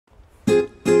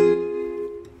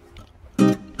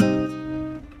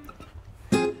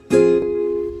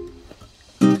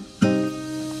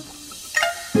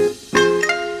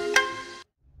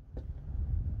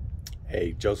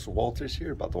Joseph Walters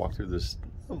here, about to walk through this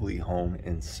lovely home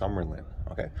in Summerlin.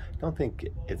 Okay, don't think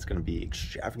it's going to be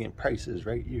extravagant prices,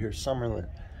 right? You hear Summerlin.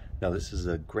 No, this is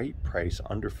a great price,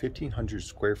 under 1,500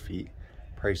 square feet.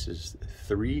 Price is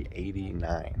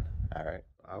 $389. All right,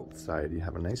 outside you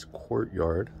have a nice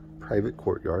courtyard, private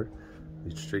courtyard,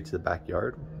 leads straight to the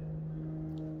backyard.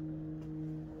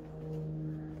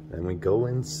 Then we go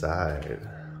inside,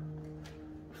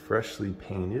 freshly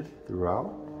painted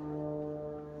throughout.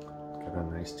 Got a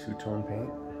nice two-tone paint.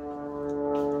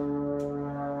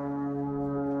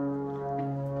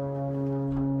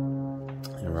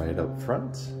 And right up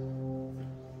front,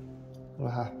 a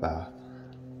little half bath.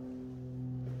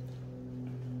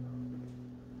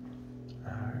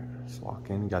 Alright, let's walk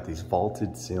in. You got these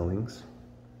vaulted ceilings.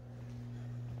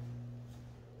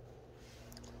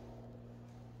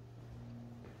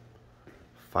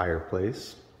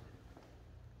 Fireplace.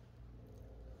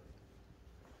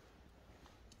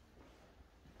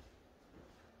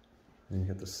 And you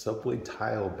got the subway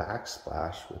tile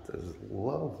backsplash with those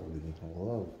lovely,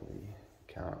 lovely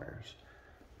counters.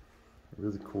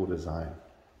 Really cool design.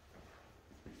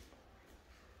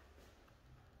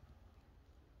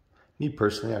 Me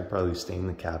personally, I'd probably stain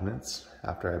the cabinets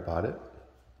after I bought it.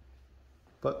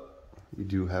 But we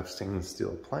do have stainless steel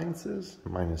appliances,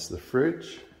 minus the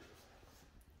fridge,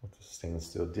 with the stainless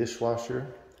steel dishwasher,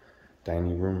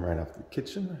 dining room right off the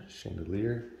kitchen,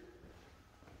 chandelier,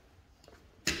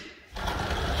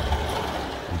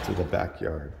 into the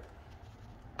backyard.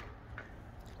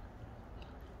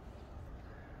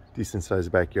 Decent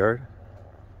sized backyard.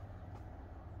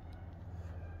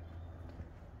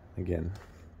 Again,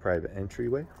 private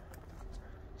entryway,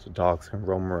 so dogs can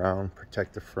roam around,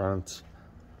 protect the front,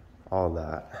 all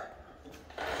that.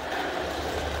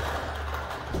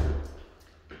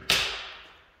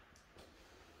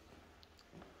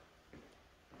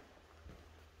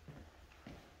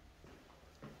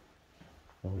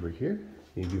 Over here,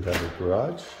 you do have a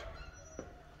garage.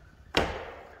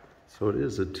 So it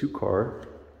is a two-car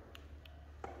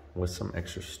with some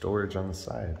extra storage on the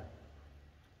side.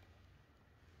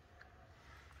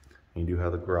 You do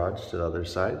have the garage to the other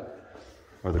side,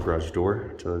 or the garage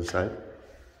door to the other side.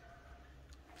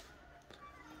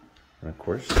 And of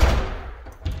course,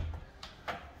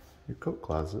 your coat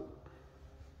closet.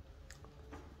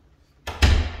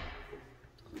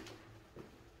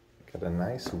 Got a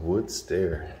nice wood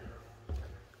stair.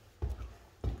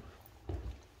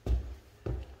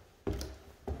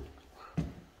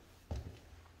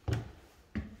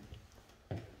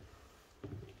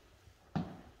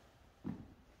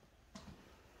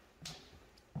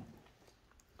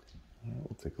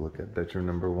 We'll take a look at bedroom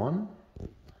number 1.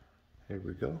 Here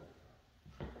we go.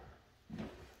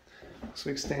 Looks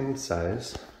like standard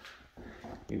size.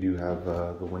 You do have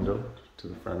the window to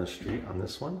the front of the street on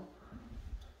this one.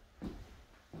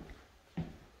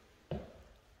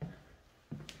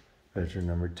 Bedroom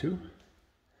number 2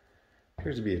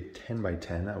 appears to be a 10 by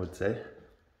 10, I would say,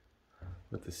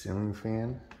 with the ceiling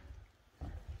fan,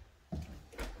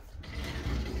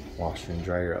 washer and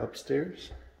dryer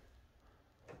upstairs.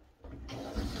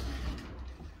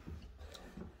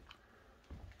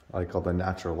 I like all the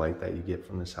natural light that you get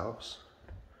from this house.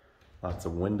 Lots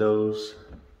of windows,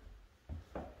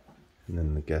 and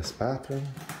then the guest bathroom,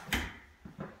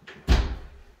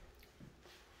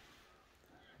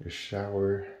 your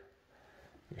shower,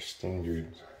 your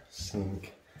standard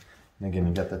sink, and again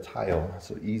you got the tile,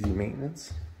 so easy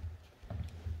maintenance.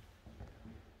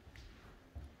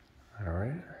 All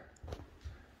right,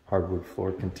 hardwood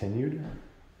floor continued.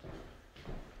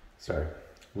 Sorry,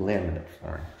 laminate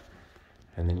flooring.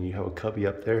 And then you have a cubby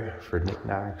up there for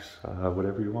knickknacks,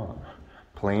 whatever you want.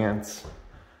 Plants,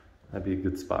 that'd be a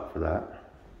good spot for that.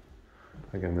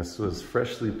 Again, this was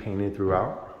freshly painted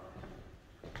throughout.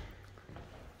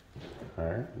 All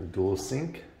right, the dual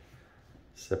sink,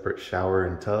 separate shower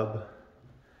and tub.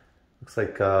 Looks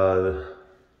like, not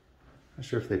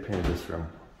sure if they painted this room,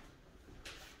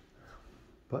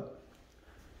 but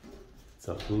it's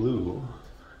a blue.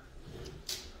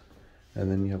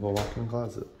 And then you have a walk-in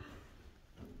closet.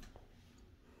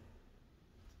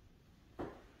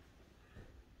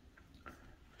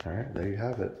 All right, there you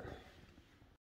have it.